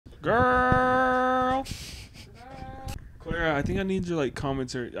Girl. Clara, I think I need your like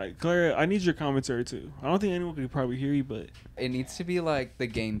commentary. Clara, I need your commentary too. I don't think anyone could probably hear you, but it needs to be like the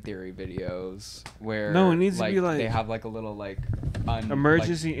game theory videos where no, it needs to be like they have like a little like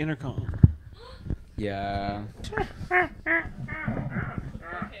emergency intercom. Yeah.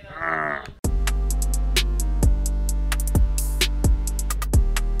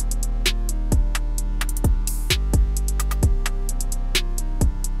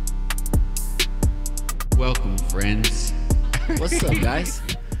 Welcome, friends. What's up, guys?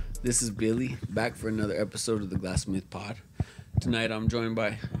 This is Billy, back for another episode of the Glassmith Pod. Tonight I'm joined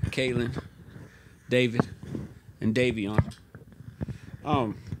by Caitlin, David, and Davion.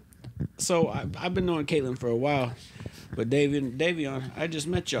 So I've been knowing Caitlin for a while, but David and Davion, I just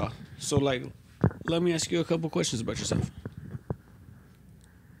met y'all. So let me ask you a couple questions about yourself.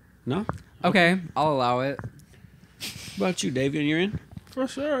 No? Okay, I'll allow it. About you, Davion, you're in? For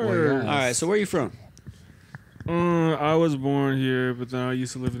sure. Well, yes. All right, so where are you from? I was born here, but then I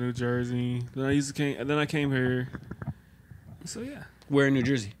used to live in New Jersey. Then I came here. So yeah. Where in New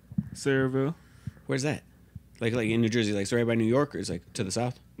Jersey? Sayreville. Where's that? Like in New Jersey, like so right by New York, or it's like to the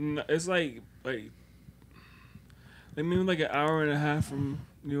south? No, it's like maybe like an hour and a half from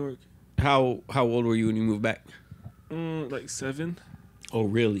New York. How old were you when you moved back? Like 7. Oh,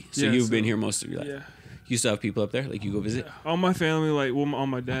 really? So Yeah, you've been here most of your life? Yeah. You still have people up there? Like you go visit? All my family, on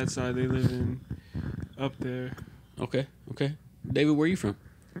my dad's side, they live up there. Okay. David, where are you from?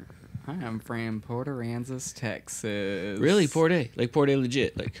 I am from Port Aransas, Texas. Really? Port A? Like Port A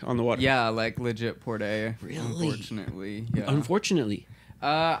legit? Like on the water? Yeah, like legit Port A. Really? Unfortunately. Yeah. Unfortunately.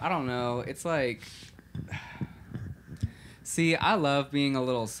 I don't know. It's like... See, I love being a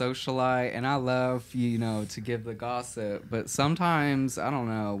little socialite, and I love, to give the gossip. But sometimes, I don't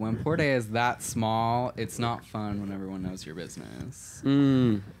know, when Port A is that small, it's not fun when everyone knows your business.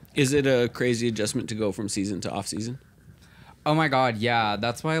 Is it a crazy adjustment to go from season to off season? Oh my God, yeah.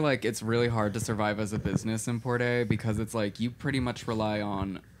 That's why, it's really hard to survive as a business in Port A, because it's you pretty much rely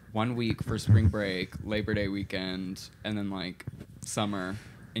on 1 week for spring break, Labor Day weekend, and then, summer.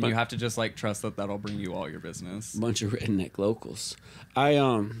 And you have to just trust that that'll bring you all your business. Bunch of redneck locals. I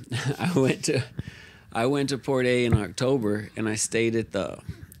went to Port A in October, and I stayed at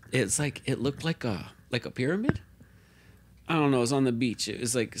it looked like a pyramid. I don't know. It was on the beach. It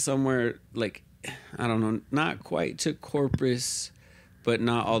was somewhere I don't know, not quite to Corpus, but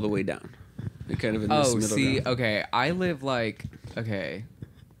not all the way down. Kind of in this middle ground. Okay.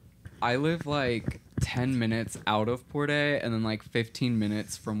 I live 10 minutes out of Port A, and then 15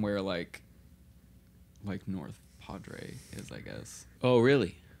 minutes from where North Padre is, I guess. Oh,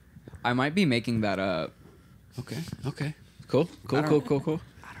 really? I might be making that up. Okay. Cool. I don't really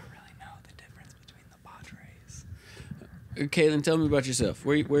know the difference between the Padres. Caitlin, tell me about yourself.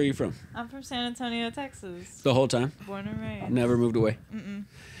 Where are you from? I'm from San Antonio, Texas. The whole time? Born and raised. Never moved away? Mm-mm.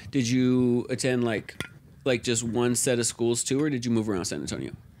 Did you attend just one set of schools too, or did you move around San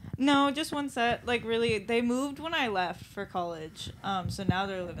Antonio? No, just one set. Really, they moved when I left for college. So now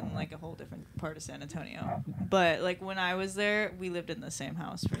they're living in a whole different part of San Antonio. But when I was there, we lived in the same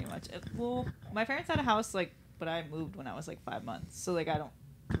house pretty much. My parents had a house but I moved when I was 5 months. So I don't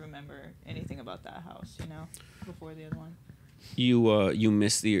remember anything about that house, before the other one. You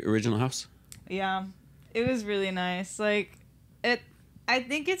missed the original house? Yeah, it was really nice. I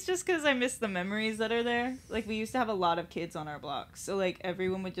think it's just because I miss the memories that are there. We used to have a lot of kids on our block. So,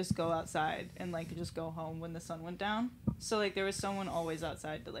 everyone would just go outside and, just go home when the sun went down. So, there was someone always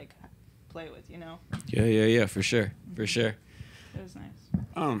outside to, play with, Yeah, for sure. It was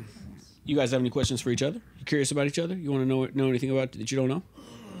nice. You guys have any questions for each other? You curious about each other? You want to know anything about that you don't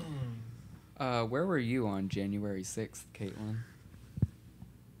know? Where were you on January 6th, Caitlin?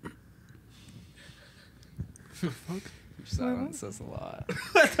 Fuck. Your silence says a lot.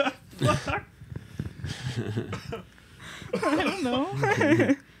 What the fuck? I don't know.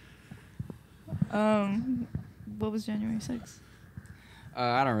 What was January 6th?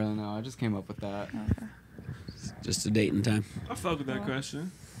 I don't really know. I just came up with that. Okay. Just a date and time. I fuck with that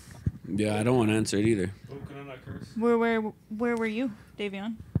question. Yeah, I don't want to answer it either. Oh, can I not curse? Where were you,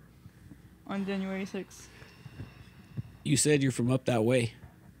 Davion? On January 6th? You said you're from up that way.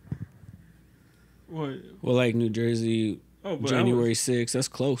 What? Well, New Jersey, January 6th. That's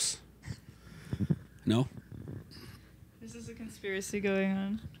close. No? This is a conspiracy going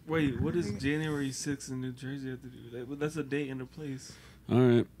on. Wait, what does January 6th in New Jersey have to do? That's a date and a place. All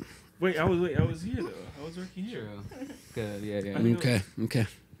right. Wait, I was here though. I was working here. Good, yeah. Okay.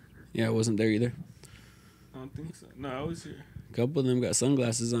 Yeah, I wasn't there either. I don't think so. No, I was here. A couple of them got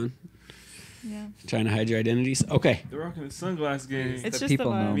sunglasses on. Yeah. Trying to hide your identities. Okay. They're rocking the sunglass game. It's The just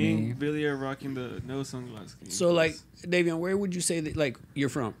people the vibe. know Me me. and Billy are rocking the no sunglass game. So like, Davion, where would you say that like you're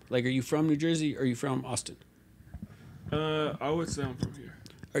from? Like, are you from New Jersey or are you from Austin? I would say I'm from here.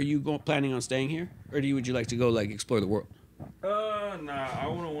 Are you planning on staying here, or would you like to go like explore the world? Nah, I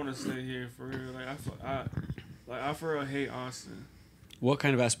wouldn't want to stay here for real. I for real hate Austin. What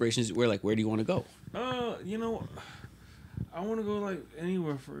kind of aspirations? Where do you want to go? You know, I want to go like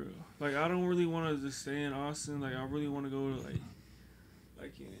anywhere for real. Like I don't really want to just stay in Austin. Like I really want to go to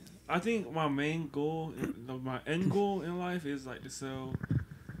like yeah. I think my main goal, my end goal in life is like to sell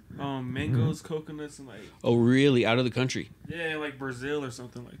mangoes, coconuts, and like Oh, really? Out of the country? yeah, like Brazil or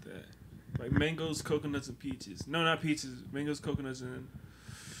something like that. Like mangoes, coconuts, and peaches. No, not peaches. Mangoes, coconuts, and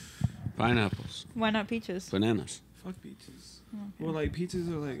Pineapples, Why not peaches? bananas. fuck peaches. Okay. Well, like peaches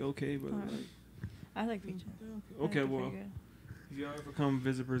are like okay, but Alright. like I like peaches. I okay, think they're well, pretty if y'all ever come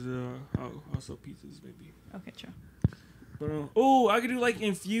visit Brazil, I'll sell pizzas maybe. good. Okay, true. But I could do like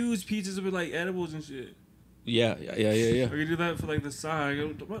infused pizzas with like edibles and shit. Yeah. I could do that for like the side.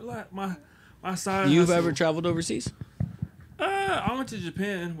 My side. You've hustle. ever traveled overseas? I went to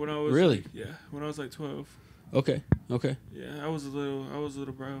Japan when I was Really? when I was like 12. Okay. Yeah, I was a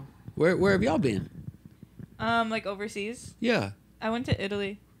little bro. Where have y'all been? Like overseas. Yeah. I went to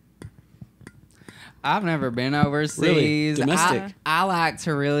Italy. I've never been overseas. Really? Domestic? I like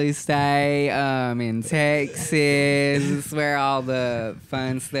to really stay in Texas. It's where all the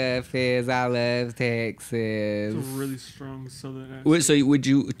fun stuff is. I love Texas. It's a really strong southern accent. Wait, so would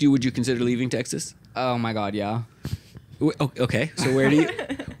you consider leaving Texas? Oh my God, yeah. Okay. So where do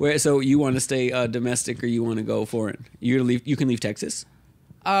you so you want to stay domestic or you want to go foreign? You can leave Texas?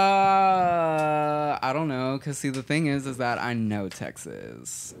 I don't know, cause see the thing is that I know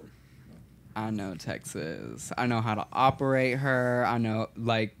Texas. I know how to operate her. I know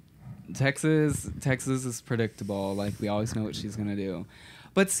like Texas is predictable. Like we always know what she's gonna do.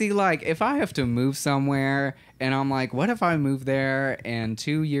 But see, like if I have to move somewhere and I'm like, what if I move there and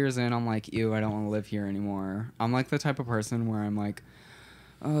 2 years in I'm like, ew, I don't want to live here anymore. I'm like the type of person where I'm like,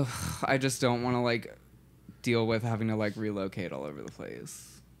 ugh, I just don't want to like deal with having to like relocate all over the place.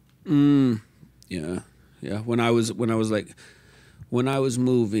 Yeah. When I was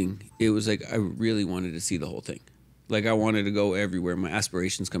moving, it was like I really wanted to see the whole thing. Like I wanted to go everywhere. My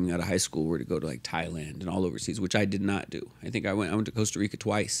aspirations coming out of high school were to go to like Thailand and all overseas, which I did not do. I think I went to Costa Rica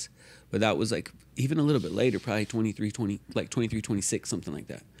twice, but that was like even a little bit later, probably 23, 26, something like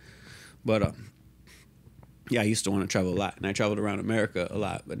that. But yeah, I used to want to travel a lot, and I traveled around America a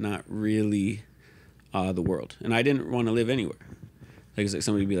lot, but not really the world. And I didn't want to live anywhere. Like it's like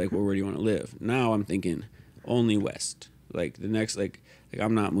somebody would be like, well, where do you want to live? Now I'm thinking only west. Like the next, like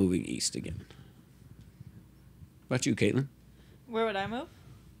I'm not moving east again. What about you, Caitlin? Where would I move?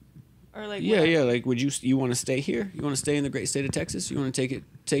 Or like Yeah. where? Like, would you want to stay here? You want to stay in the great state of Texas? You want to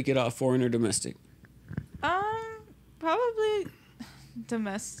take it off foreign or domestic? Probably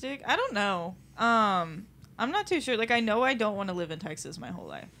domestic. I don't know. I'm not too sure. Like I know I don't want to live in Texas my whole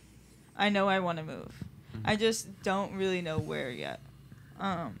life. I know I want to move. I just don't really know where yet.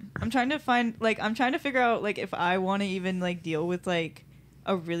 I'm trying to figure out like if I want to even like deal with like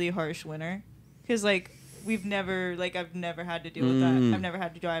a really harsh winter, because like I've never had to deal with that. I've never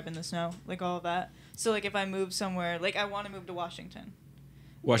had to drive in the snow, like all of that. So like if I move somewhere, like I want to move to Washington.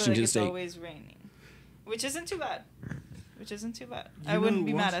 Washington but, like, State. It's always raining, which isn't too bad. I You wouldn't know,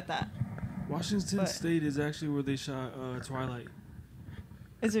 be mad at that. Washington But- State is actually where they shot Twilight.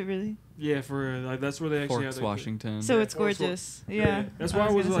 Is it really? Yeah, for like that's where they actually Forks, have Washington. So Yeah, it's Forks, gorgeous. Yeah. That's why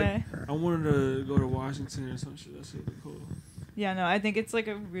I was gonna like, say. I wanted to go to Washington or some shit. That's really cool. Yeah, no, I think it's like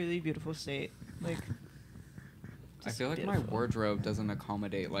a really beautiful state. Like. I just feel like my beautiful. wardrobe doesn't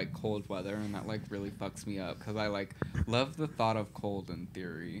accommodate like cold weather, and that like really fucks me up because I like love the thought of cold in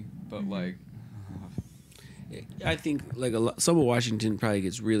theory, but like I think like some of Washington probably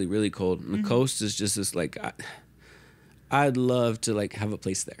gets really, really cold, and the coast is just this like. I'd love to like have a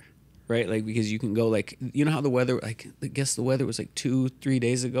place there, right? Like because you can go like you know how the weather like I guess the weather was like 2-3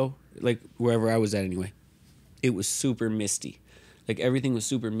 days ago, like wherever I was at anyway. It was super misty, like everything was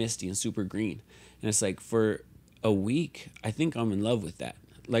super misty and super green, and it's like for a week I think I'm in love with that.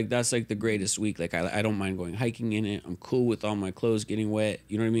 Like that's like the greatest week. Like I don't mind going hiking in it. I'm cool with all my clothes getting wet.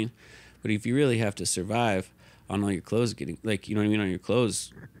 You know what I mean? But if you really have to survive on all your clothes getting like you know what I mean on your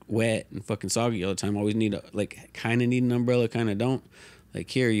clothes wet and fucking soggy all the time, always need kind of need an umbrella, kind of don't. Like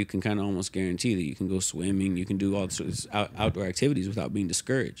here you can kind of almost guarantee that you can go swimming, you can do all sorts of outdoor activities without being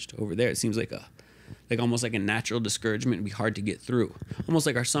discouraged. Over there it seems like almost like a natural discouragement. It'd be hard to get through, almost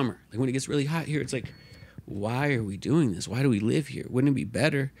like our summer. Like when it gets really hot here, it's like, why are we doing this? Why do we live here? Wouldn't it be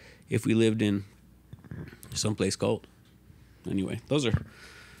better if we lived in someplace cold. Anyway, those are.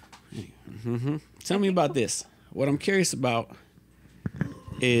 Tell me about this. What I'm curious about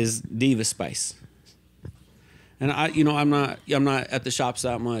is Diva Spice. And I'm not at the shops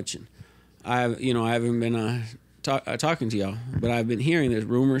that much, and I haven't been talking to y'all, but I've been hearing there's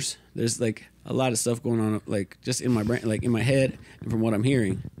rumors. There's like a lot of stuff going on, like just in my brain, like in my head, and from what I'm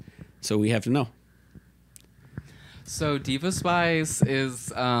hearing. So we have to know. So Diva Spice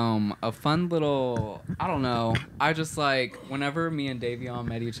is a fun little, I don't know. I just like, whenever me and Davion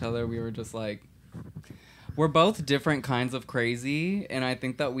met each other, we were just like, we're both different kinds of crazy, and I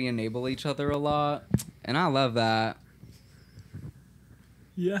think that we enable each other a lot, and I love that.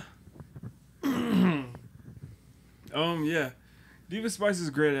 Yeah. Yeah. Diva Spice is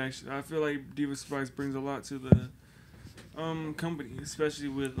great, actually. I feel like Diva Spice brings a lot to the company, especially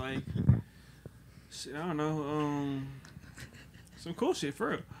with like shit, I don't know, some cool shit for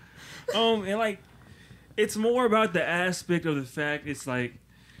real. And like it's more about the aspect of the fact it's like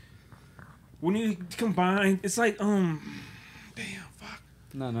when you combine, it's like damn, fuck.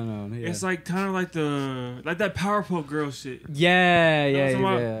 No. Yeah. It's like kind of like that Powerpuff Girl shit. Yeah.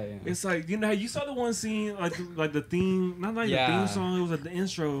 It's like, you know how you saw the one scene like the theme, not like the theme song, it was like the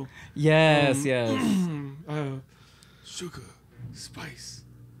intro. Yes. Sugar, spice,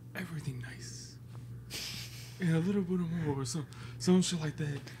 everything nice, and a little bit more, or some shit like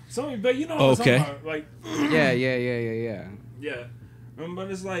that. But you know what I'm talking about, like. Yeah. Yeah,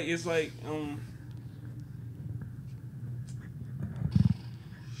 but it's like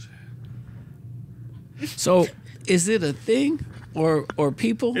So, is it a thing or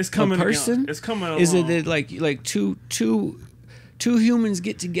people? It's coming. A person? It's coming along. Is it that like two humans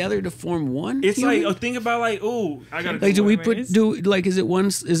get together to form one? It's human? like a thing about like, oh, I gotta. Like, is it one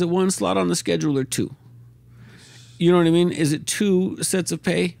slot on the schedule or two? You know what I mean? Is it two sets of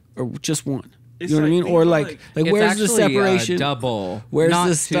pay or just one? It's you know what I mean? Or like where's the separation? Double. Where's Not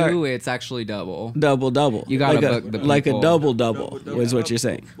the start? two, it's actually double. Double. You gotta like book the like a people. double is what you're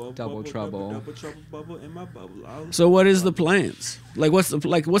saying. Double trouble. Double trouble bubble in my bubble. So what is the plans? Like what's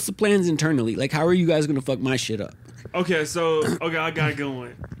the plans internally? Like how are you guys gonna fuck my shit up? Okay, I got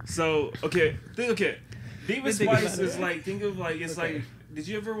going. So Diva Spice is like, think of like, it's like, did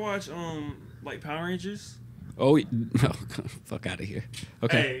you ever watch like Power Rangers? Oh no, fuck out of here.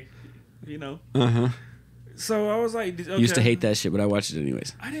 Okay. Hey, you know. Uh-huh. So I was like, okay. Used to hate that shit, but I watched it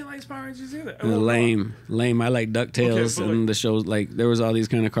anyways. I didn't like Power Rangers either. Lame. I like DuckTales and the shows. Like there was all these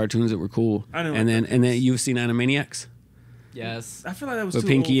kind of cartoons that were cool. I didn't. And then you've seen Animaniacs. Yes. I feel like that was But too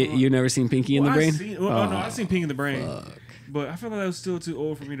Pinky, old. You never seen Pinky in the Brain? No, I've seen Pinky in the Brain. Fuck. But I feel like that was still too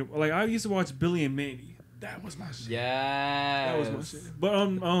old for me to like. I used to watch Billy and Mandy. That was my shit. Yeah. That was my shit. But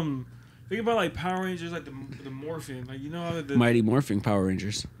think about like Power Rangers, like the morphing, like you know how the Mighty Morphin Power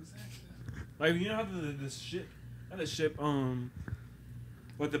Rangers. like you know how the ship,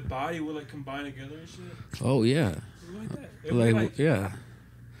 like the body would like combine together and shit. Oh yeah. Like that. It would, Like yeah.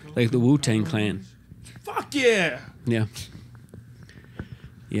 Like the Wu-Tang Clan. Fuck yeah. Yeah.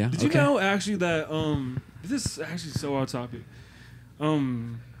 Yeah. Did you know actually that this is actually so off topic.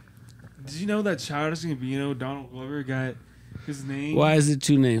 Did you know that Childish Gambino, Donald Glover got his name? Why is it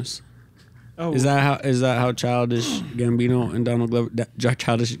two names? Oh, Is that how Childish Gambino and Donald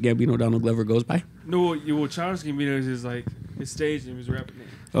Glover goes by? No, well, Childish Gambino is his stage name, his rapping name,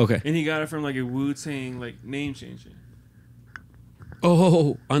 Okay. and he got it from like a Wu-Tang like name changer.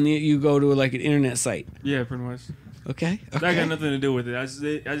 Oh, you go to like an internet site. Yeah, pretty much. Okay. That got nothing to do with it. I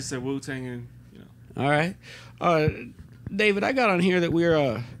just said Wu-Tang and All right. David, I got on here that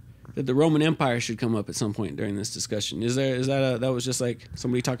that the Roman Empire should come up at some point during this discussion. That was just like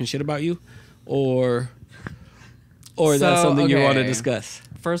somebody talking shit about you, or is that something you want to discuss?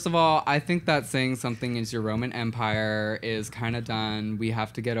 First of all, I think that saying something is your Roman Empire is kind of done. We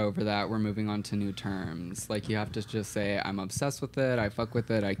have to get over that. We're moving on to new terms. Like, you have to just say, I'm obsessed with it, I fuck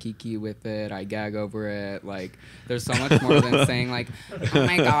with it, I kiki with it, I gag over it. Like, there's so much more than saying, like, oh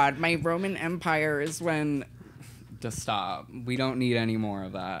my God, my Roman Empire is when... Just stop. We don't need any more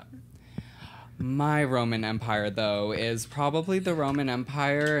of that. My Roman Empire, though, is probably the Roman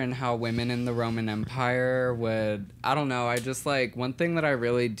Empire and how women in the Roman Empire would... I don't know. I just, like... One thing that I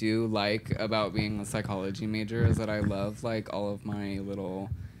really do like about being a psychology major is that I love, like, all of my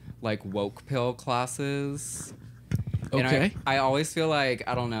little, like, woke pill classes. Okay. And I always feel like,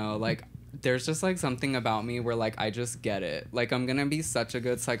 I don't know, like... There's just, like, something about me where, like, I just get it. Like, I'm gonna be such a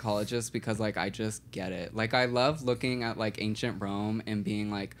good psychologist because, like, I just get it. Like, I love looking at, like, ancient Rome and being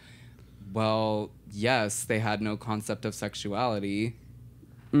like... Well, yes, they had no concept of sexuality.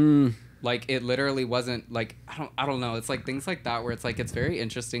 Like it literally wasn't like I don't know. It's like things like that where it's like it's very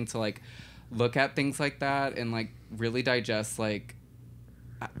interesting to like look at things like that and like really digest like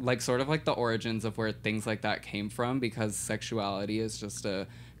sort of like the origins of where things like that came from, because sexuality is just a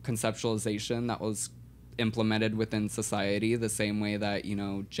conceptualization that was implemented within society the same way that, you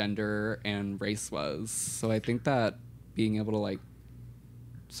know, gender and race was. So I think that being able to like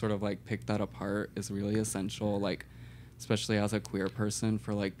sort of like pick that apart is really essential, like especially as a queer person,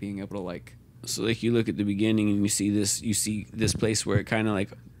 for like being able to like, so like you look at the beginning and you see this place where it kind of like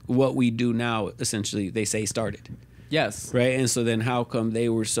what we do now essentially they say started. yes, Right. And so then how come they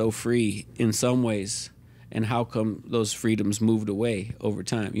were so free in some ways, and how come those freedoms moved away over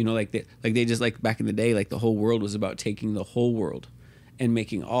time? You know, like they just like back in the day, like the whole world was about taking the whole world and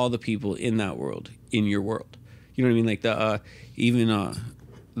making all the people in that world in your world. You know what I mean? Like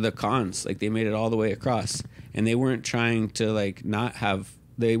the cons, like they made it all the way across, and they weren't trying to like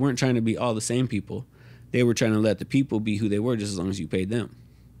they weren't trying to be all the same people. They were trying to let the people be who they were, just as long as you paid them,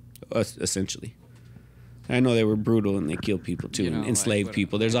 essentially. I know they were brutal and they killed people too, and enslaved like,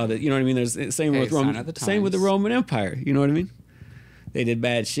 people. There's all that, you know what I mean? There's same with the Roman Empire. You know what I mean? They did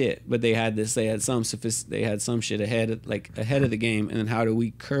bad shit, but they had this. They had some shit ahead of the game, and then how do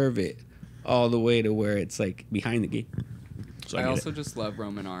we curve it all the way to where it's like behind the game? So I also just love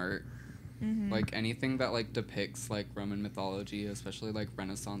Roman art. Mm-hmm. Like anything that like depicts like Roman mythology, especially like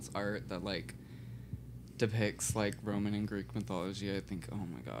Renaissance art that like depicts like Roman and Greek mythology. I think, oh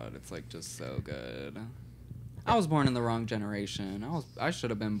my god, it's like just so good. I was born in the wrong generation. I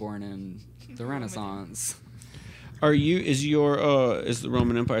should have been born in the Renaissance. Is the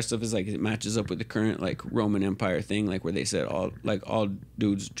Roman Empire stuff is like it matches up with the current like Roman Empire thing, like where they said all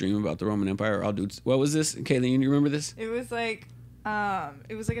dudes dream about the Roman Empire, or all dudes, what was this? Kaylee, you remember this? It was like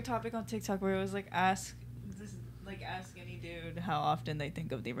a topic on TikTok where it was like ask any dude how often they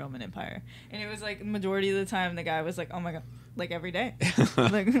think of the Roman Empire, and it was like majority of the time the guy was like, oh my god, like every day,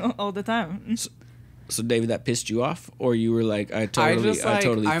 like all the time. So David, that pissed you off, or you were like, I totally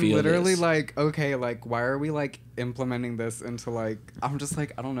I'm feel literally this. like, okay, like why are we like implementing this into like, I'm just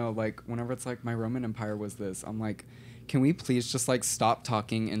like, I don't know, like whenever it's like my Roman Empire was this, I'm like, can we please just like stop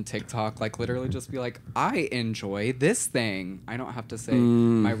talking in TikTok? Like literally just be like, I enjoy this thing. I don't have to say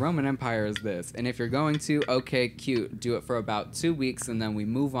my Roman Empire is this. And if you're going to, okay, cute, do it for about 2 weeks and then we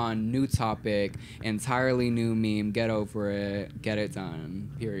move on, new topic, entirely new meme, get over it, get it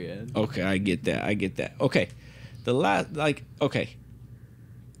done, period. Okay, I get that. Okay.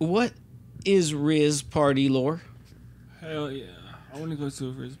 What is Riz party lore? Hell yeah. I want to go to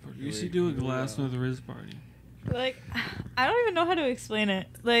a Riz party. You should do a Glassmith Riz party. Like, I don't even know how to explain it.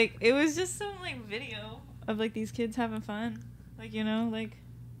 Like, it was just some, like, video of, like, these kids having fun. Like, you know, like...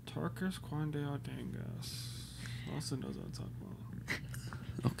 Tarkus Quande Ardangas. Also knows what I'm talking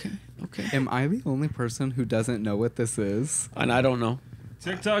about. Okay. Am I the only person who doesn't know what this is? And I don't know.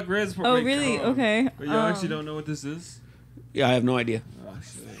 TikTok Riz party. Oh, really? Okay. But you actually don't know what this is? Yeah, I have no idea. Oh,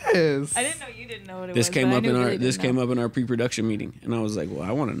 shit. Yes. I didn't know you didn't know what it This was. came up in our pre-production meeting, and I was like, well,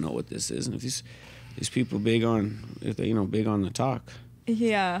 I want to know what this is, and if these people big on the talk.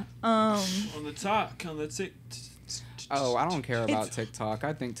 Yeah. On the talk, on the tick. Oh, I don't care about TikTok.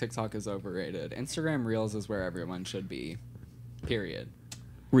 I think TikTok is overrated. Instagram Reels is where everyone should be. Period.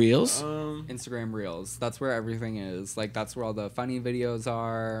 Reels? Instagram Reels. That's where everything is. Like that's where all the funny videos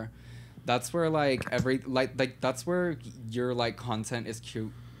are. That's where like that's where your like content is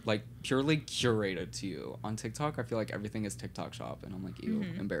purely curated to you. On TikTok, I feel like everything is TikTok shop, and I'm like, ew,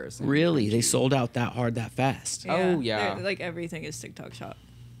 embarrassing. Really? They sold out that hard, that fast? Yeah, oh yeah. Like everything is TikTok shop.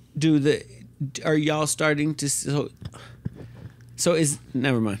 Are y'all starting to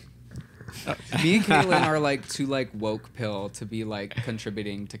never mind. Me and Caitlin are like too like woke pill to be like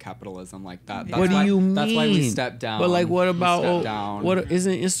contributing to capitalism like that. That's what do you mean? That's why we stepped down. But like, what about what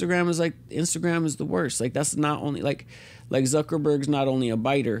isn't Instagram is like Instagram is the worst. Like that's not only like Zuckerberg's not only a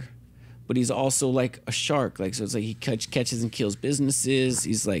biter, but he's also like a shark. Like so, it's like he catches and kills businesses.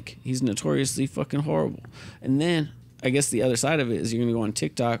 He's notoriously fucking horrible. And then I guess the other side of it is you're gonna go on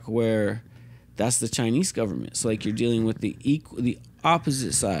TikTok where that's the Chinese government. So like you're dealing with the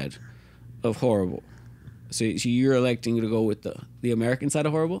opposite side of horrible. So you're electing to go with the American side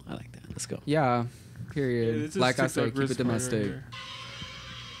of horrible? I like that. Let's go. Yeah. Period. Yeah, like I said, keep Riz it domestic. right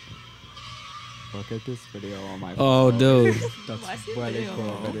Look at this video on my phone. Oh, dude. That's What's the really video?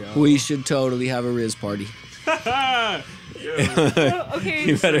 cool video. We should totally have a Riz party. Oh, okay.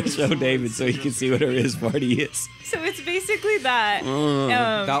 You better show David so he can see what a Riz party is. So it's basically that.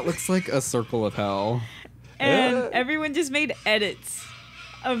 That looks like a circle of hell. And everyone just made edits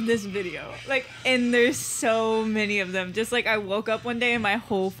of this video. Like, and there's so many of them. Just like I woke up one day and my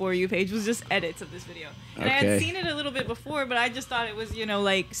whole For You page was just edits of this video. And I had seen it a little bit before, but I just thought it was, you know,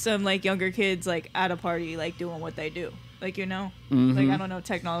 like some like younger kids like at a party like doing what they do. Like, you know, like I don't know,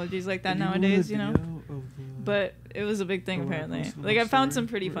 technologies like that nowadays, you know. But it was a big thing apparently. Like I found some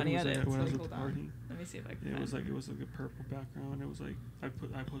pretty funny edits. Like, hold on. Let me see if I can. Yeah, it was like a purple background. It was like I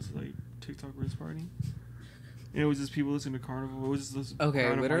posted like TikTok Riz Party. And it was just people listening to Carnival. It was just this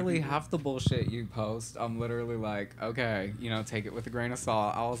Okay, literally half the bullshit you post, I'm literally like, okay, you know, take it with a grain of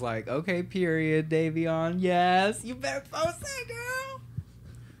salt. I was like, okay, period, Davion, yes, you better post that, girl.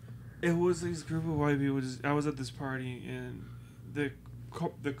 It was this group of white people. I was at this party and the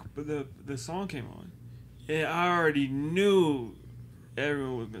song came on, and I already knew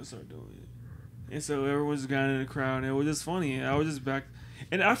everyone was gonna start doing it, and so everyone just got in the crowd, and it was just funny. And I was just back,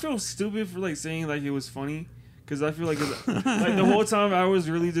 and I feel stupid for like saying like it was funny. Because I feel like like the whole time I was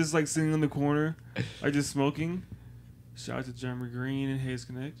really just like sitting in the corner, like just smoking. Shout out to Jeremy Green and Hayes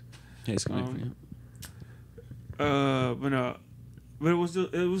Connect. Hayes Connect. But no, but it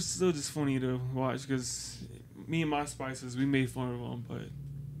was still just funny to watch because me and my Spices, we made fun of them, but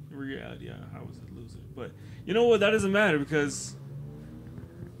in reality, I was a loser. But you know what? That doesn't matter because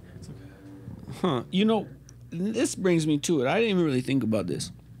it's okay. Huh? You know, this brings me to it. I didn't even really think about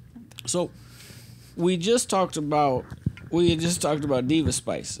this. So. We just talked about Diva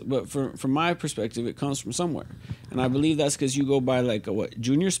Spice, but from my perspective, it comes from somewhere, and I believe that's because you go by like a what?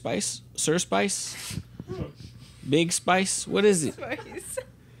 Junior Spice, Sir Spice, Big Spice. What is it? Spice.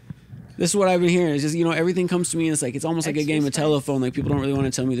 This is what I've been hearing. It's just, you know, everything comes to me and it's like it's almost like a game of telephone. Like people don't really want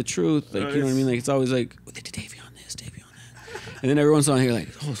to tell me the truth. Like you know what I mean? Like it's always like Davion this, Davion that, and then everyone's on here like,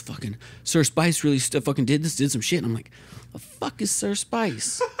 oh fucking Sir Spice really fucking did some shit. And I'm like, the fuck is Sir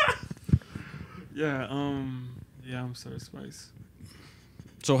Spice? Yeah, I'm Sir Spice.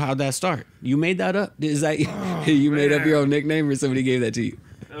 So how'd that start? You made that up? Is that you made up your own nickname or somebody gave that to you?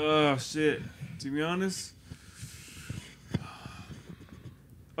 Oh shit. To be honest.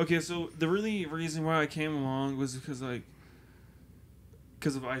 Okay, so the really reason why I came along was because of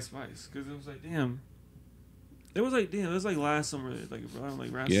Ice Spice. Because it was like, damn. It was like last summer, like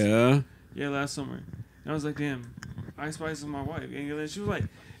rap. Yeah. Yeah, last summer. And I was like, damn, Ice Spice is my wife. And then she was like,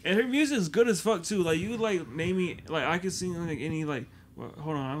 and her music is good as fuck too. Like you like name me, like I could sing like any like. Well,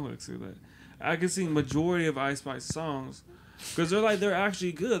 hold on, I'm gonna say that. I could sing majority of Ice Spice songs because they're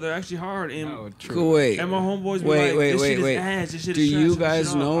actually good. They're actually hard. And wait. And my homeboys be wait. this shit is ass. This shit Do is you trash.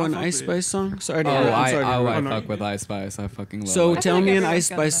 guys know an Ice Spice song? Sorry to I fuck with Ice Spice. I fucking love it. So tell me an Ice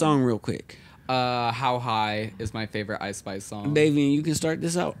Spice song real quick. How High is my favorite Ice Spice song. Davian, you can start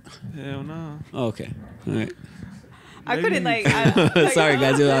this out. Hell no. Oh, okay. All right. I couldn't like. Sorry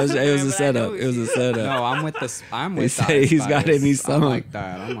guys, it was a setup. It was a setup. No, I'm with this. I'm with. He's got any song.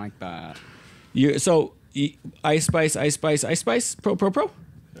 I'm like that. Ice Spice, pro.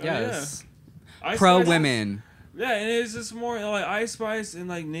 Yes. Yeah. Pro Spice, women. Yeah, and it's just more like Ice Spice and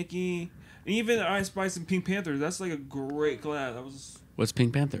like Nicki, and even Ice Spice and Pink Panther. That's like a great collab. That was. What's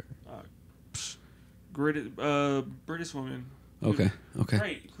Pink Panther? Great, British woman. Okay.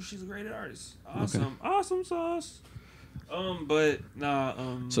 Great. She's a great artist. Awesome sauce. But nah.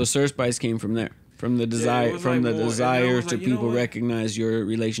 So Sir Spice came from there, from the desire, to people recognize your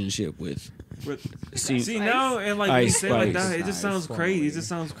relationship with. See now and like Ice you say like that, it Spice. just sounds crazy. It just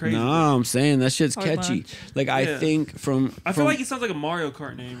sounds crazy. No, I'm saying that shit's Hard catchy. lunch. Like I think I feel like it sounds like a Mario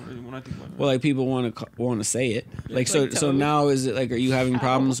Kart name when I think about it. well, like people want to say it. Like so Toad. now is it like are you having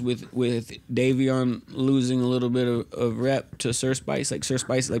problems with Davion losing a little bit of rep to Sir Spice? Like Sir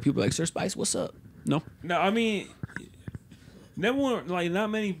Spice, like people are like Sir Spice, what's up? No, I mean, never like not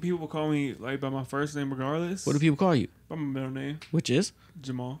many people call me like by my first name regardless. what do people call you? By my middle name, Which is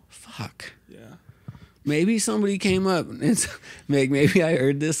Jamal. fuck. Yeah. Maybe somebody came up and it's maybe I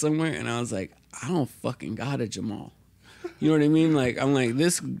heard this somewhere and I was like, I don't fucking got a Jamal. You know what I mean? Like I'm like,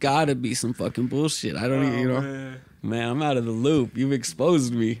 this gotta be some fucking bullshit. I don't even, you know. Man, I'm out of the loop. You've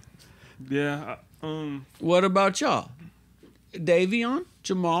exposed me. Yeah. What about y'all? Davion,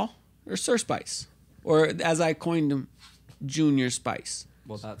 Jamal, or Sir Spice? Or as I coined him, Junior Spice.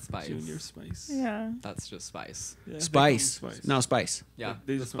 Well, that's Spice. Junior Spice. Yeah. That's just Spice. Yeah, Spice. No, Spice. Yeah,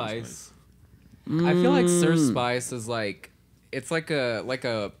 They the just call it Spice. I feel like Sir Spice is like, it's like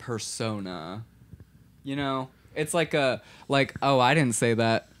a persona, you know? It's like oh, I didn't say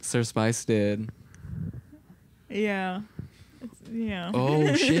that, Sir Spice did. Yeah. Yeah.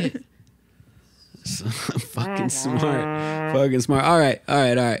 Oh shit. Fucking smart. All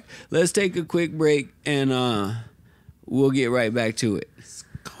right. Let's take a quick break and we'll get right back to it. It's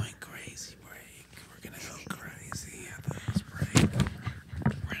going crazy break. We're gonna go crazy after this break.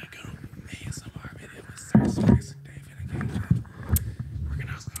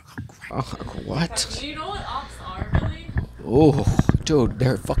 What? Do you know what ops are, really? Oh, dude,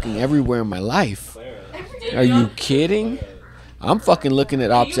 they're fucking everywhere in my life. Are you kidding? I'm fucking looking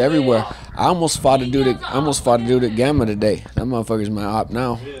at ops everywhere. I almost fought a dude at Gamma today. That motherfucker's my op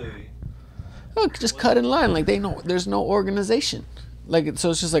now. Look, just cut in line. Like, they know there's no organization. Like,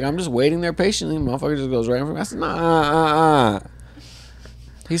 so it's just like, I'm just waiting there patiently. Motherfucker just goes right in front of me. I said, nah.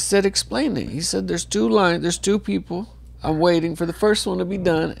 He said, explain it. He said, there's 2 lines. There's 2 people. I'm waiting for the first one to be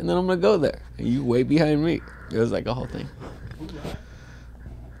done, and then I'm going to go there. And you way behind me. It was like a whole thing.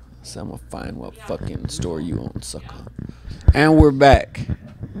 So I'm going to find what fucking store you own, sucker. And we're back.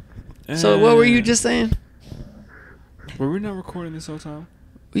 So what were you just saying? Were we not recording this whole time?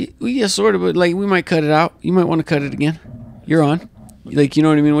 We just sort of, but like we might cut it out. You might want to cut it again. You're on. Like, you know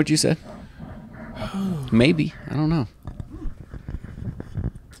what I mean? What you said? Maybe. I don't know.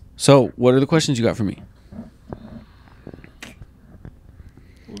 So what are the questions you got for me?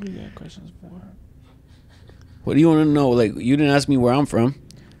 What do you got questions for? What do you want to know? Like, you didn't ask me where I'm from.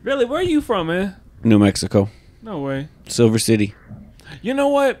 Really? Where are you from, man? New Mexico. No way. Silver City. You know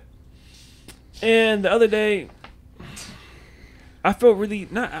what? And the other day, I felt really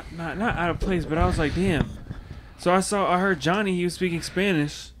not out of place, but I was like, damn. So I heard Johnny. He was speaking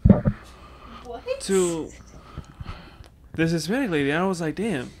Spanish to this Hispanic lady. And I was like,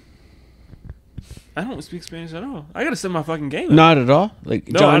 damn. I don't speak Spanish at all. I gotta set my fucking game up. Not at all. Like,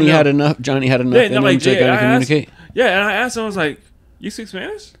 No, Johnny I know. had enough. Johnny had enough. Yeah, in no, him like, to yeah, kind of communicate. Yeah, and I asked him. I was like, "You speak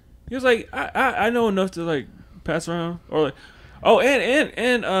Spanish?" He was like, "I know enough to like pass around." Or like, oh,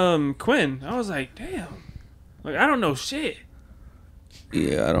 and Quinn. I was like, damn. Like, I don't know shit.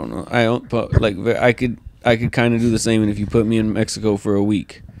 Yeah, I don't know. I don't. But like, I could kind of do the same. And if you put me in Mexico for a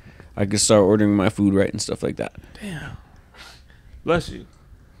week, I could start ordering my food right and stuff like that. Damn. Bless you.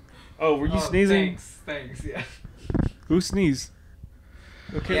 Oh, were you sneezing? Thanks, yeah. Who sneezed?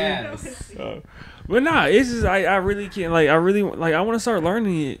 Okay. Yes. But nah, it's just I really can't I want to start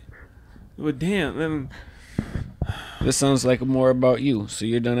learning it. But damn, then This sounds like more about you. So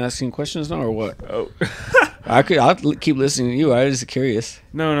you're done asking questions now, or what? oh. I'll keep listening to you. I was just curious.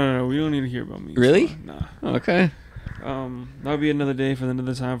 No, we don't need to hear about me. Really? So, nah. Okay. That'll be another day for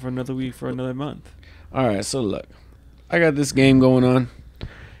another time for another week for another month. All right. So look, I got this game going on.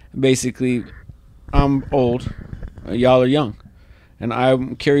 Basically, I'm old. Y'all are young. And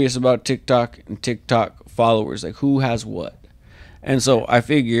I'm curious about TikTok and TikTok followers. Like, who has what? And so I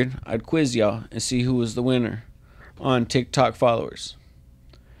figured I'd quiz y'all and see who was the winner on TikTok followers.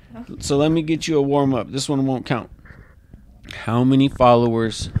 So let me get you a warm up. This one won't count. How many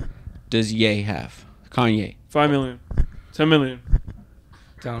followers does Ye have? Kanye. 5 million. 10 million.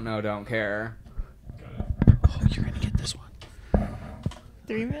 Don't know, don't care. Oh, you're going to get this one.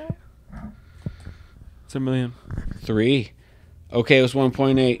 3 mil? 10 million. 3. Okay, it was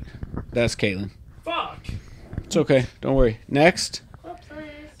 1.8. That's Caitlin. Fuck. It's okay. Don't worry. Next.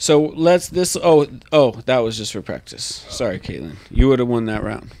 So let's that was just for practice. Sorry, Caitlin. You would have won that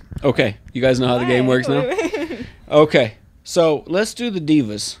round. Okay. You guys know how the game works now? Okay. So let's do the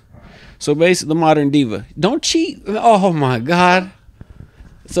divas. So basically the modern diva. Don't cheat. Oh my God.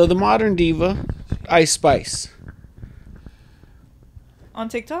 So the modern diva, Ice Spice. On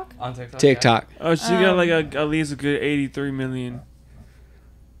TikTok? On TikTok? TikTok. Oh, she got like at least a good 83 million.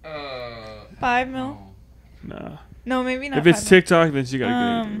 Yeah. 5 mil? Nah. No, maybe not. If it's 5 mil. TikTok, then she got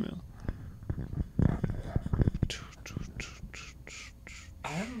a good 83 million.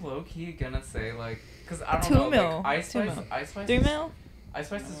 I'm low key gonna say because I don't 2 know. mil. Like, Ice 2 Spice. mil. Ice Spice. 3 mil? Ice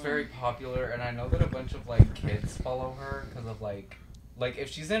Spice is very popular, and I know that a bunch of kids follow her because of like if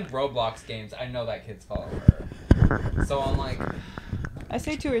she's in Roblox games, I know that kids follow her. So I'm like, I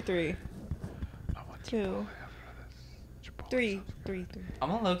say 2 or 3. 2. 3. I'm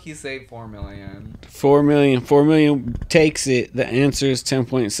gonna low key say 4 million. 4 million. 4 million takes it. The answer is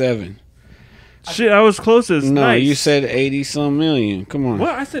 10.7. Shit, I was closest. No, Nice. you said 80 some million. Come on.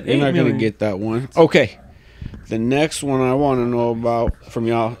 What? I said 8 You're not million. going to get that one. Okay. The next one I want to know about from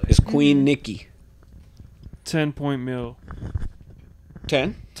y'all is Queen Nikki. 10 point mil.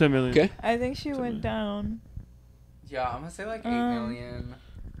 10? 10 million. Okay. I think she went down. Yeah, I'm gonna say 8 million.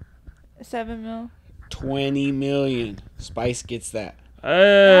 7 mil. 20 million. Spice gets that.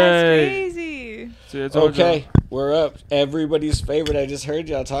 That's Hey. crazy. See, I told Okay. We're up. Everybody's favorite. I just heard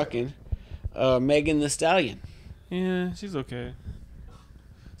y'all talking. Megan Thee Stallion. y'all. Yeah, she's okay.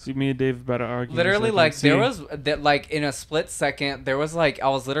 See, me and Dave about to argue. Literally, See, there was that in a split second, there was I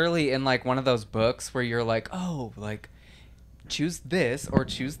was literally in one of those books where you're choose this or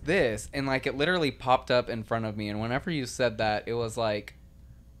choose this, and it literally popped up in front of me, and whenever you said that, it was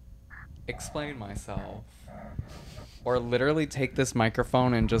explain myself. or literally take this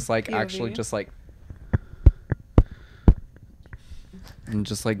microphone and just like actually POV. just like and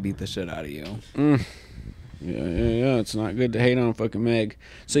just like beat the shit out of you. Yeah. It's not good to hate on fucking Meg.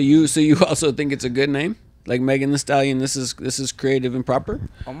 So you also think it's a good name, like Megan Thee Stallion? This is creative and proper.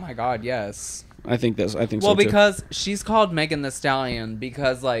 Oh my god, yes. I think so. Well, too. because she's called Megan Thee Stallion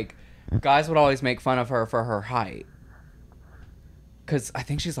because like guys would always make fun of her for her height. Cause I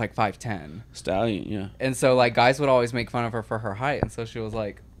think she's like 5'10", Stallion, yeah. and so like guys would always make fun of her for her height, and so she was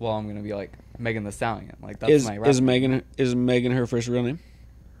like, "Well, I'm gonna be like Megan Thee Stallion." Like that's my rap Is name. Megan her first real name?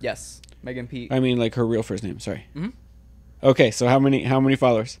 Yes, Megan P. I mean, like her real first name. Sorry. Mhm. Okay, so how many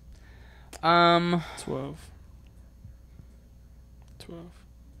followers? 12.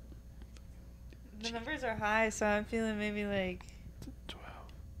 The numbers are high, so I'm feeling maybe like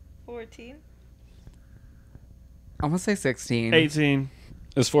 14. I'm gonna say 16. 18.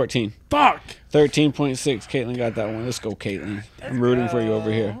 It's 14. Fuck! 13.6. Caitlin got that one. Let's go, Caitlin. I'm rooting for you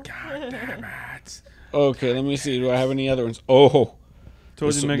over here. God damn it. Okay, let me see. Do I have any other ones? Oh,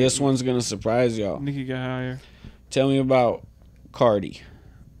 Told you Megan, this one's gonna surprise y'all. Nikki got higher. Tell me about Cardi.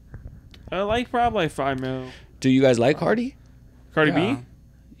 I like probably like 5 mil. Do you guys like Cardi? Cardi Yeah. B?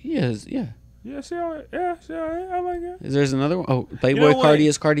 Yes, yeah. Yeah, she alright. Yeah, she alright. I like it. Is there's another one? Oh, Playboy You know what? Cardi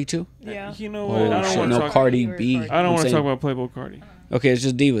is Cardi too? Yeah. You know Oh, what? I don't shit, want no, to talk. Cardi Cardi B. or Cardi. I don't I'm want to saying- talk about Playboy Cardi. Okay, it's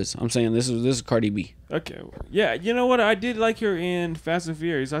just divas. I'm saying this is Cardi B. Okay. Yeah, you know what? I did like her in Fast and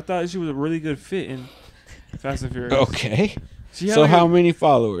Furious. I thought she was a really good fit in Fast and Furious. Okay. She had So like how many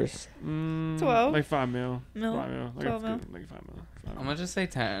followers? 12? Like 5 mil. Mil? 5 mil. Like 12 a- mil? Like 5 mil. 5 I'm mil. gonna just say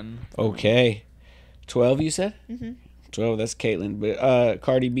 10. Okay. 12 you said? Mhm. 12, that's Caitlyn. But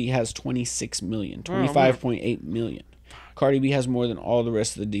Cardi B has 26 million. 25.8 million. Cardi B has more than all the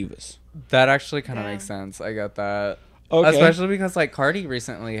rest of the divas. That actually kind of Yeah. makes sense. I get that. Okay. Especially because like Cardi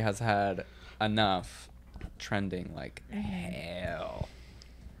recently has had enough trending like hell.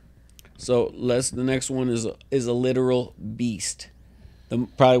 So the next one is a literal beast.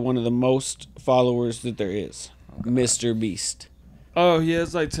 Probably one of the most followers that there is. Mr. Beast. Oh, he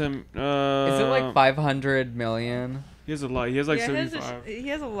has like 10. Is it like 500 million? He has a lot. He has like Yeah, 75. he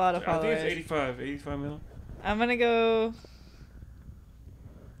has a lot of I followers. think it's 85. 85 mil. I'm gonna go.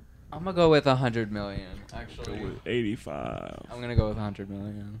 I'm gonna go with 100 million. Actually, 85. I'm gonna go with 100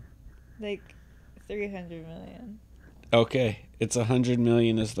 million. Like 300 million. Okay. It's 100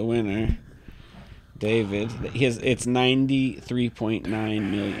 million is the winner. David. It's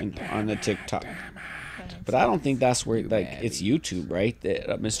 93.9 million on the TikTok. But I don't think that's where like it's YouTube, right? That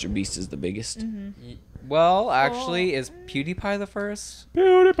Mr. Beast is the biggest. Mm-hmm. Well, actually, is PewDiePie the first,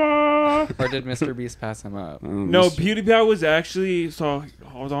 PewDiePie. or did Mr. Beast pass him up? No, PewDiePie was actually. So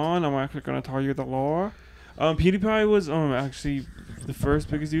hold on, I'm actually gonna tell you the lore. PewDiePie was actually the first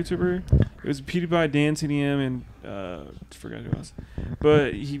biggest YouTuber. It was PewDiePie, Dan TDM, and forgot who else.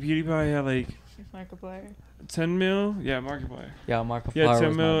 But PewDiePie had like Markiplier. 10 mil. Yeah, Markiplier. Yeah, Markiplier. Yeah, 10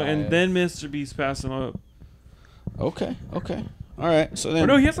 was my mil, and bias. then Mr. Beast passed him up. Okay. All right. So Oh then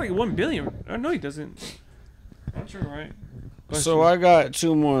no, he has like 1 billion. Oh no, he doesn't. I'm sure, right? So I got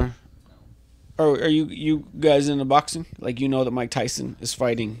two more. Are you guys into boxing? Like you know that Mike Tyson is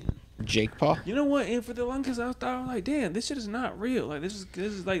fighting Jake Paul? You know what? And for the longest, I thought like, damn, this shit is not real. Like this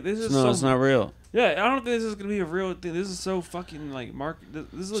is No, so. it's not real. Yeah, I don't think this is gonna be a real thing. This is so fucking like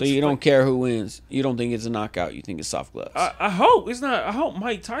This So you don't care who wins. You don't think it's a knockout. You think it's soft gloves. I hope it's not. I hope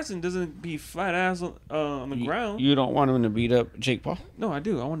Mike Tyson doesn't be flat ass on the ground. You don't want him to beat up Jake Paul? No, I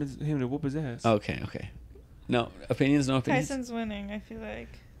do. I wanted him to whoop his ass. Okay. No opinions. Tyson's winning, I feel like.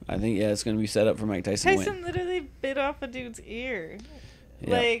 I think it's gonna be set up for Mike Tyson to win. Tyson literally bit off a dude's ear. Yeah.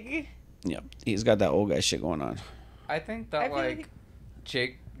 Like, Yeah, he's got that old guy shit going on. I think I that feel like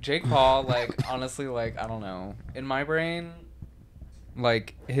like- Jake Paul, like honestly, like I don't know. In my brain,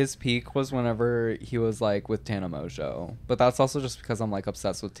 like his peak was whenever he was like with Tana Mojo. But that's also just because I'm like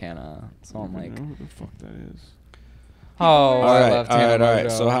obsessed with Tana. So I'm I like, don't know who the fuck that is. oh, All I right, love Tana all right.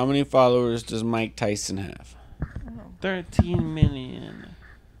 Mojo. So how many followers does Mike Tyson have? 13 million.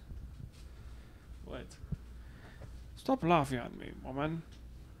 What? Stop laughing at me, woman.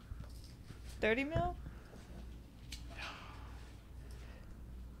 30 mil?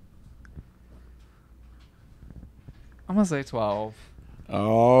 I'm gonna say 12.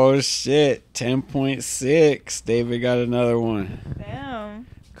 Oh shit, 10.6. David got another one. Damn.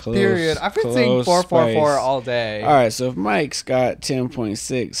 Close, Period. I've been seeing close 444 space. all day. All right, so if Mike's got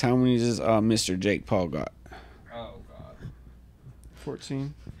 10.6, how many does Mr. Jake Paul got? Oh god.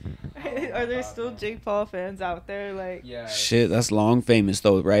 14. Are there still Jake Paul fans out there? Like, Yeah. Shit, that's long famous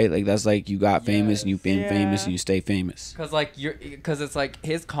though, right? Like that's like you got famous and you've been Yes. famous Yeah. and you stay famous. Cause like because it's like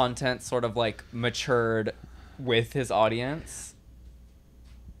his content sort of like matured with his audience.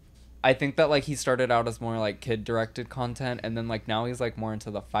 I think that like he started out as more like kid directed content, and then like now he's like more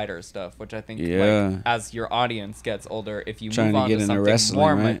into the fighter stuff, which I think like as your audience gets older, if you move on to something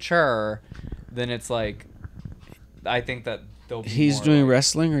more mature, then it's like I think that they'll be he's more, doing like,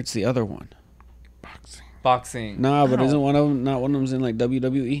 wrestling, or it's the other one. boxing. Nah, but isn't one of them not one of them's in like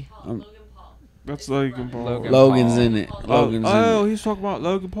WWE? Logan Paul. That's Logan Paul. Logan's Paul. in it. Logan's in it. He's talking about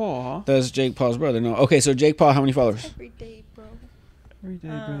Logan Paul, huh? That's Jake Paul's brother. No. Okay, so Jake Paul, how many followers? Every day, bro. Every day,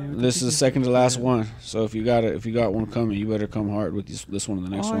 baby. This is the second to last one. So if you got one coming, you better come hard with this one and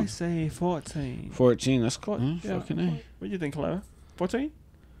the next I one. say 14. 14. That's cool. Yeah. Fucking A. What do you think, Clara? 14?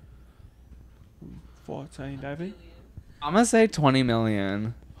 14, David. I'm gonna say 20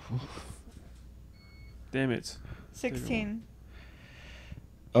 million. Damn it. 16.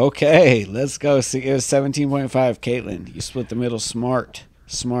 Okay, let's go. See, it was 17.5. Caitlin, you split the middle. Smart.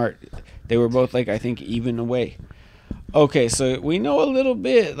 They were both like I think even away. Okay, so we know a little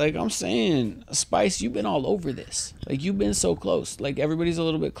bit. Like I'm saying, Spice, you've been all over this. Like you've been so close. Like everybody's a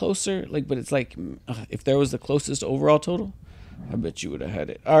little bit closer. Like, but it's like if there was the closest overall total, I bet you would have had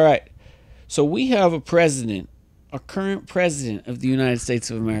it. All right. So we have a current president of the United States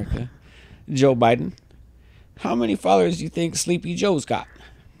of America, Joe Biden. How many followers do you think Sleepy Joe's got?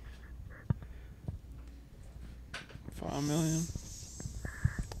 5 million.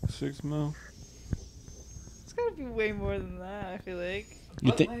 6 mil. It's gotta be way more than that, I feel like.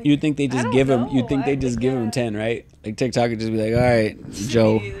 You think they just give him? You think they I just think, give him 10, right? Like TikTok would just be like, all right,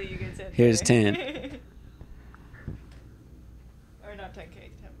 Joe, You get 10K. here's 10. Or not 10K, 10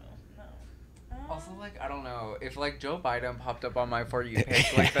 mil. No. Also, like, I don't know. If, like, Joe Biden popped up on my For You page,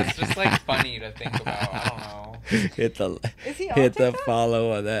 like, that's just, like, funny to think about. I don't know. Hit the Is he on hit the TikTok?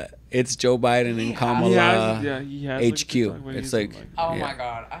 follow on that. It's Joe Biden and He Kamala has HQ. It's It's like, Oh, yeah. my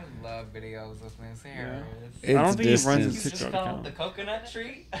God. I love videos of this. Here. It's I don't think he runs distance. his You just TikTok fell account. the coconut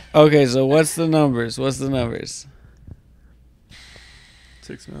tree? Okay, so what's the numbers? 6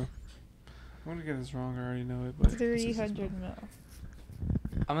 mil. I'm gonna get this wrong. I already know it, but 300 mil.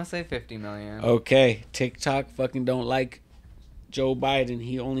 I'm going to say 50 million. Okay, TikTok fucking don't like Joe Biden.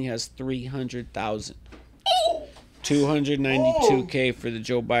 He only has 300,000. 292K for the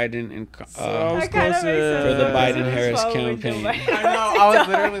Joe Biden and I was That kinda close makes sense. for the to Biden-Harris Following Joe campaign. Biden. I know. I was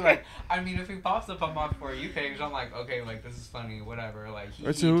literally like, I mean, if he pops up on my For You page, I'm like, okay, like, this is funny, whatever. Like, he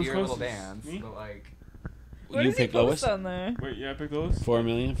Wait, do so who's your little closest? dance. Me? But, like, What You does he pick lowest? post on there? Wait, yeah, I picked those. 4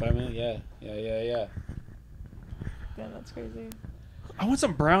 million, 5 million. Yeah. Damn, that's crazy. I want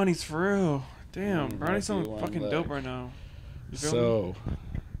some brownies for real. Damn, Mm, brownies lucky sound one fucking leg. dope right now. You feel me? So,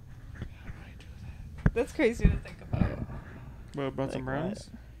 That's crazy to think about. What about some Like what? brownies?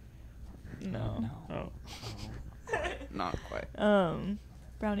 No. Oh. not quite.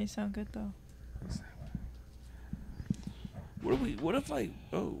 Brownies sound good though. What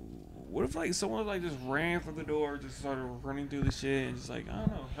if like someone like just ran through the door, just started running through the shit, and just like I don't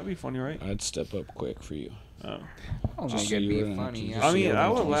know, that'd be funny, right? I'd step up quick for you. Oh. I don't Just think so it'd you be wouldn't have to funny. just- I mean, see I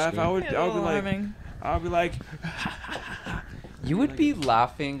would everything laugh. on I would be like, I'd be like, You would be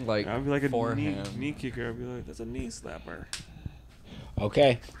laughing, like, I'd be like for a knee him. kicker. I'd be like, that's a knee slapper.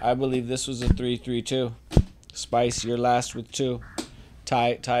 Okay, I believe this was a 3-3-2. Spice, you're last with 2.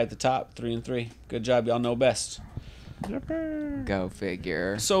 Tie at the top, 3 and 3. Good job, y'all know best. Go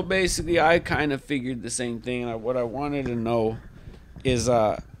figure. So basically, I kind of figured the same thing. What I wanted to know is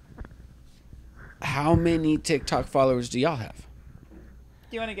how many TikTok followers do y'all have?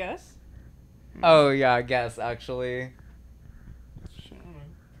 Do you want to guess? Oh, yeah, I guess, actually.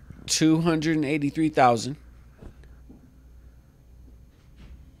 283,000.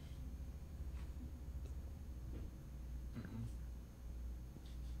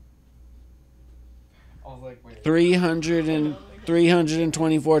 I was like, wait.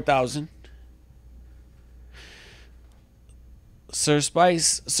 324,000. Sir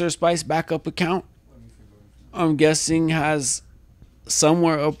Spice backup account, I'm guessing has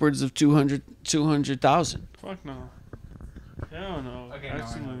somewhere upwards of 200,000. Fuck no. Hell no. Okay, now I know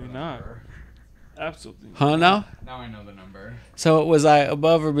Absolutely the not. number. Absolutely. Huh now? Now I know the number. So was I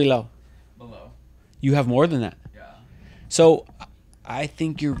above or below? Below. You have more than that. Yeah. So I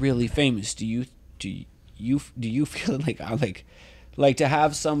think you're really famous. Do you feel like I like to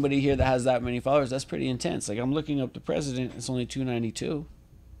have somebody here that has that many followers? That's pretty intense. Like I'm looking up the president. It's only 292.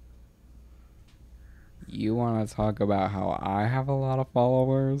 You want to talk about how I have a lot of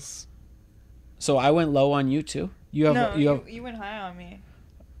followers? So I went low on you too. You have You went high on me.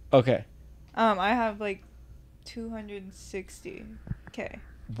 okay. I have like 260K.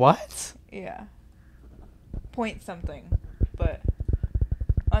 What? Yeah. Point something, but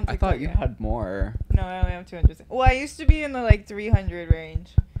on on TikTok. I thought you yeah. had more. No, I only have 200. Well, I used to be in the like 300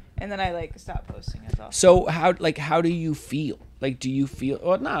 range, and then I like stopped posting as often. So how do you feel? Like, do you feel?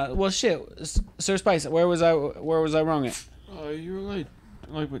 Oh, nah. Well, shit, Sir Spice. Where was I wrong at? You were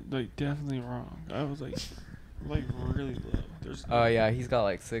like definitely wrong. I was like really low. There's Oh yeah, he's got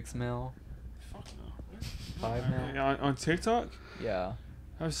like 6 mil. Fuck no. 5 mil. Yeah, on TikTok, Yeah.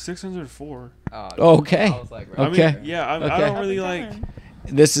 I have 604. Oh, Okay. I was like, I right mean, Okay. yeah, I Okay. don't really like.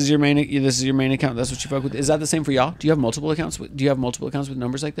 This is your main account. That's what you fuck with. Is that the same for y'all? Do you have multiple accounts? Do you have multiple accounts with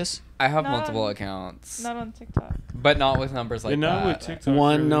numbers like this? I have Not multiple on- accounts, Not on TikTok. but not with numbers like Yeah, not that. with TikTok.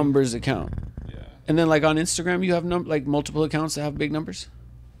 One really. numbers account. Yeah. And then like on Instagram, you have like multiple accounts that have big numbers.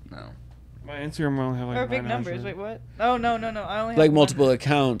 No. My Instagram only have like Or big 900. numbers. Wait, what? Oh no. I only have Like one. multiple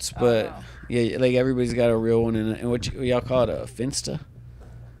accounts, Oh, but no. yeah, like everybody's got a real one. And what y'all call it, a Finsta?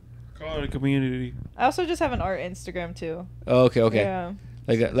 Call it a community. I also just have an art Instagram too. Oh, okay. Yeah.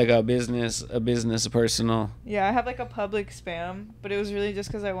 Like a business, a personal. Yeah, I have like a public spam, but it was really just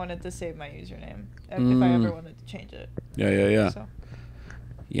because I wanted to save my username if I ever wanted to change it. Yeah. So.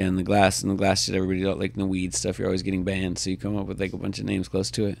 Yeah, and the glass shit. Everybody don't like the weed stuff. You're always getting banned, so you come up with like a bunch of names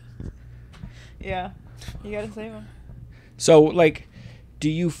close to it. Yeah, you gotta save them. So like, do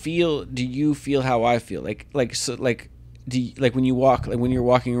you feel how I feel? Do you, like when you're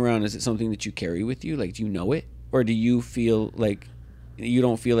walking around, is it something that you carry with you? Like, do you know it, or do you feel like you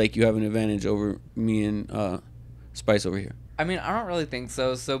don't feel like you have an advantage over me and Spice over here? I mean, I don't really think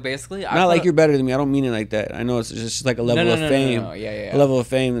so. So basically, Not like you're better than me. I don't mean it like that. I know it's just like a level of fame. No. Yeah. A level of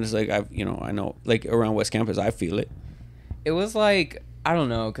fame that is like I know like around West Campus, I feel it. It was like, I don't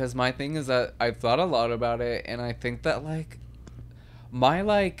know, because my thing is that I've thought a lot about it, and I think that like my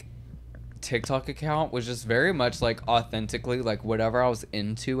like TikTok account was just very much like authentically like whatever I was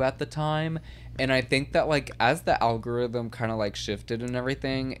into at the time. And I think that like as the algorithm kind of like shifted and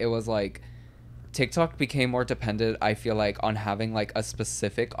everything, it was like TikTok became more dependent, I feel like, on having like a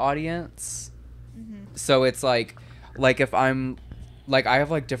specific audience. So it's like if I'm like, I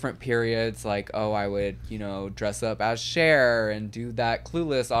have like different periods, like, oh, I would, dress up as Cher and do that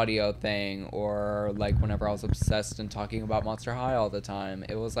Clueless audio thing, or like whenever I was obsessed and talking about Monster High all the time,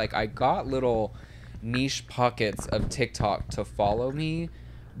 it was like I got little niche pockets of TikTok to follow me.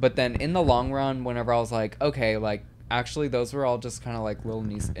 But then in the long run, whenever I was like, okay, like actually those were all just kind of like little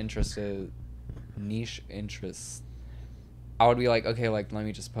niche interests, I would be like, okay, like let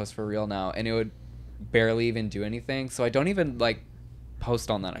me just post for real now, and it would barely even do anything. So I don't even like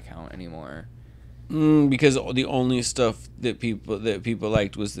post on that account anymore. Because the only stuff that people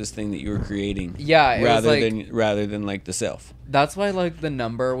liked was this thing that you were creating. Yeah, it was like, rather than like the self. that's why like the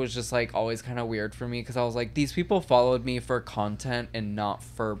number was just like always kind of weird for me, because I was like, these people followed me for content and not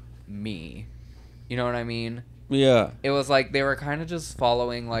for me. You know what I mean? Yeah. It was like they were kind of just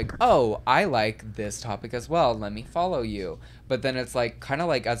following like, oh, I like this topic as well, let me follow you. But then it's like kind of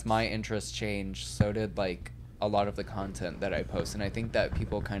like as my interests changed, so did like a lot of the content that I post. And I think that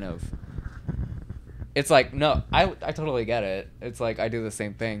people kind of, it's like, no, I totally get it. It's like I do the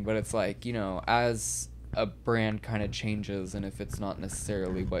same thing, but it's like, as a brand kind of changes, and if it's not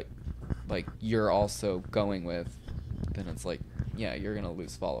necessarily what like you're also going with, then it's like, yeah, you're gonna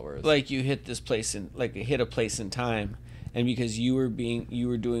lose followers. Like you hit a place in time, and because you were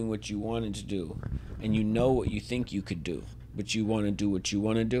doing what you wanted to do, and you know what you think you could do, but you want to do what you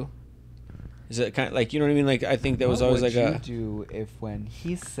want to do. Is it kind of like, you know what I mean? Like I think that was always like what would you do if when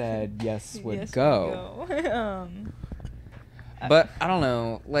he said yes would go? But I don't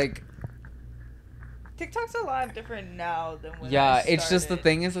know, like TikTok's a lot different now than when yeah, I it's just the started.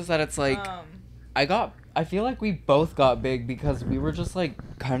 thing is that it's like I feel like we both got big because we were just like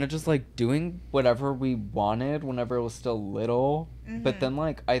kind of just like doing whatever we wanted whenever it was still little. But then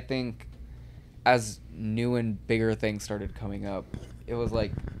like I think as new and bigger things started coming up, it was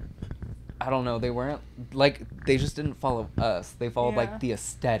like, I don't know, they weren't like, they just didn't follow us. They followed like the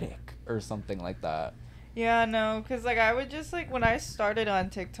aesthetic or something like that. Yeah, no, because like I would just like, when I started on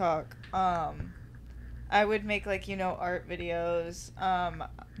TikTok, I would make like, art videos.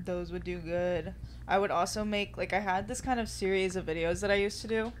 Those would do good. I would also make like, I had this kind of series of videos that I used to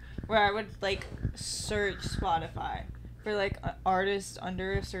do where I would like search Spotify for like artists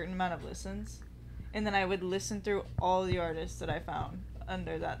under a certain amount of listens, and then I would listen through all the artists that I found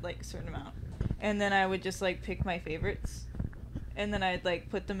under that like certain amount, and then I would just like pick my favorites, and then I'd like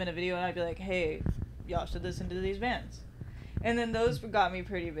put them in a video, and I'd be like, hey, y'all should listen to these bands. And then those got me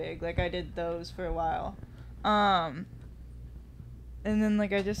pretty big. Like I did those for a while. And then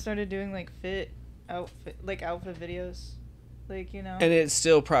like I just started doing like outfit videos. like, you know. And it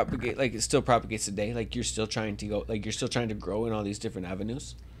still propagates today. Like you're still trying to grow in all these different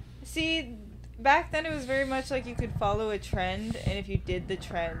avenues. See, back then it was very much like you could follow a trend, and if you did the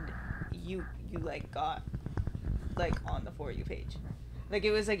trend, you like got like on the For You page. Like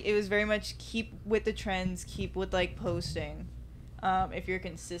it was very much keep with the trends, keep with like posting. If you're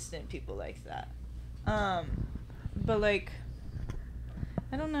consistent, people like that. But like,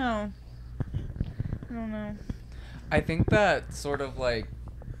 I don't know. I think that sort of like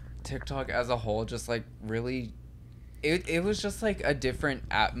TikTok as a whole just like really it was just like a different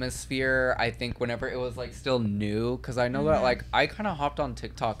atmosphere, I think, whenever it was like still new, because I know that like I kind of hopped on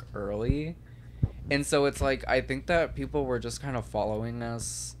TikTok early, and so it's like I think that people were just kind of following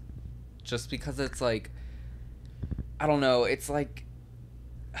us just because it's like, I don't know, it's like,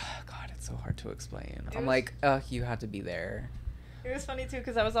 God, it's so hard to explain. I'm like, you had to be there. It was funny too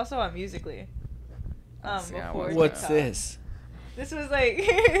because I was also on Musical.ly. Before What's TikTok. this? This was like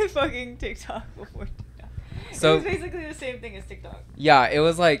fucking TikTok before TikTok. So it was basically the same thing as TikTok. Yeah, it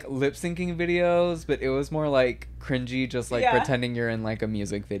was like lip syncing videos, but it was more like cringy, just like pretending you're in like a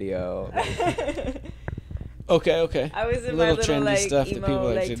music video. Okay. I was in Little my little trendy like stuff that emo people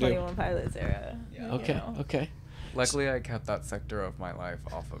like actually do. 21 Pilots era. Yeah. Okay. Luckily, I kept that sector of my life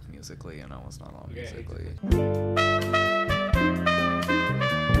off of Musical.ly, and I was not on Okay. Musical.ly.